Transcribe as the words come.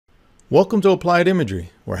Welcome to Applied Imagery.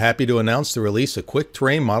 We're happy to announce the release of Quick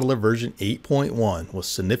Terrain Modeler version 8.1 with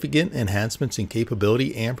significant enhancements in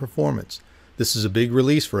capability and performance. This is a big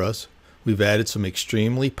release for us. We've added some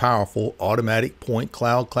extremely powerful automatic point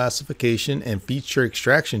cloud classification and feature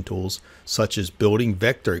extraction tools such as building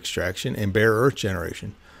vector extraction and bare earth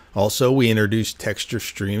generation. Also, we introduced texture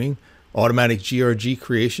streaming, automatic GRG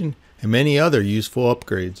creation, and many other useful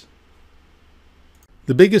upgrades.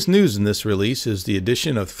 The biggest news in this release is the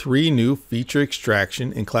addition of 3 new feature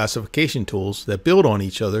extraction and classification tools that build on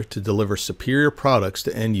each other to deliver superior products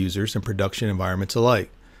to end users and production environments alike.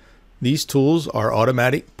 These tools are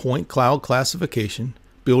automatic point cloud classification,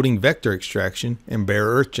 building vector extraction, and bare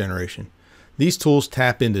earth generation. These tools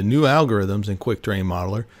tap into new algorithms in Quick Terrain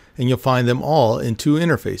Modeler, and you'll find them all in 2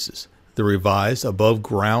 interfaces: the revised above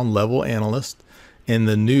ground level analyst and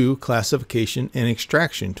the new classification and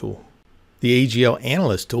extraction tool. The AGL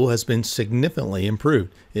Analyst tool has been significantly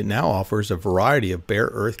improved. It now offers a variety of bare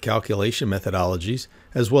earth calculation methodologies,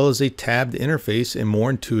 as well as a tabbed interface and more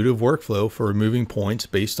intuitive workflow for removing points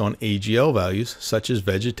based on AGL values such as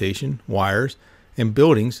vegetation, wires, and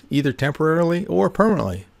buildings, either temporarily or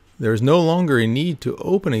permanently. There is no longer a need to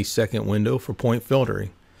open a second window for point filtering.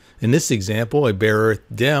 In this example, a bare earth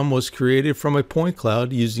DEM was created from a point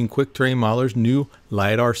cloud using Quick Terrain Modeler's new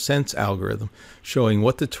LiDAR Sense algorithm, showing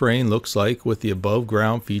what the terrain looks like with the above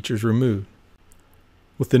ground features removed.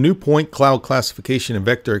 With the new point cloud classification and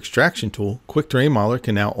vector extraction tool, Quick Terrain Modeler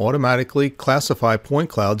can now automatically classify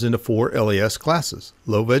point clouds into 4 LES classes: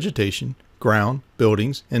 low vegetation, ground,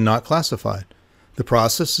 buildings, and not classified. The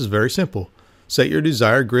process is very simple. Set your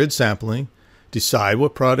desired grid sampling, decide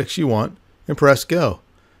what products you want, and press go.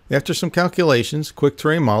 After some calculations, Quick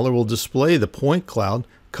Terrain Modeler will display the point cloud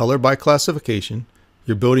color by classification,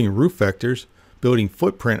 your building roof vectors, building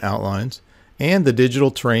footprint outlines, and the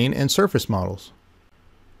digital terrain and surface models.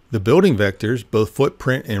 The building vectors, both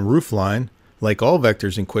footprint and roof line, like all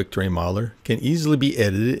vectors in Quick Terrain Modeler, can easily be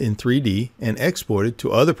edited in 3D and exported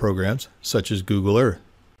to other programs such as Google Earth.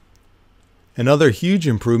 Another huge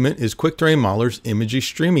improvement is Quick Terrain Modeler's imagery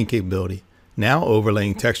streaming capability. Now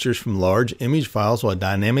overlaying textures from large image files will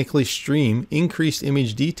dynamically stream increased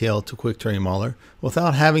image detail to Quick Terrain Modeler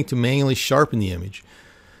without having to manually sharpen the image.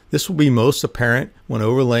 This will be most apparent when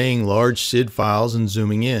overlaying large SID files and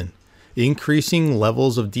zooming in. Increasing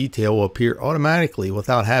levels of detail will appear automatically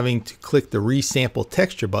without having to click the Resample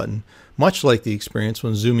Texture button, much like the experience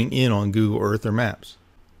when zooming in on Google Earth or Maps.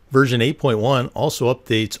 Version 8.1 also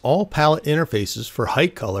updates all palette interfaces for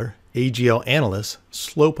height color, AGL Analyst,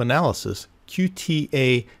 slope analysis,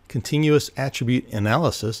 QTA continuous attribute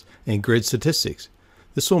analysis, and grid statistics.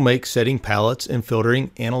 This will make setting palettes and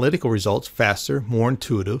filtering analytical results faster, more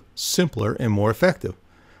intuitive, simpler, and more effective.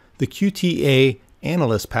 The QTA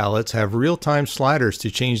Analyst palettes have real-time sliders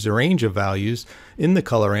to change the range of values in the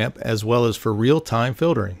color ramp, as well as for real-time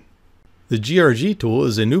filtering. The GRG tool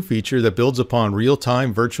is a new feature that builds upon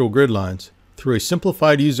real-time virtual grid lines. Through a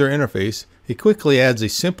simplified user interface, it quickly adds a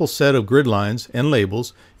simple set of grid lines and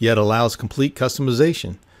labels, yet allows complete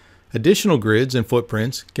customization. Additional grids and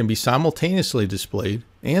footprints can be simultaneously displayed,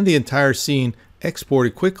 and the entire scene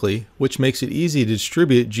exported quickly, which makes it easy to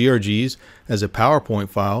distribute GRGs as a PowerPoint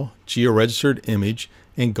file, georegistered image,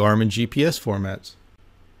 and Garmin GPS formats.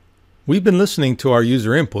 We've been listening to our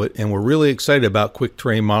user input, and we're really excited about Quick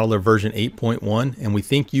Terrain Modeler version 8.1, and we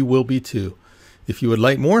think you will be too. If you would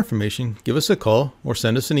like more information, give us a call or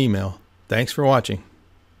send us an email. Thanks for watching.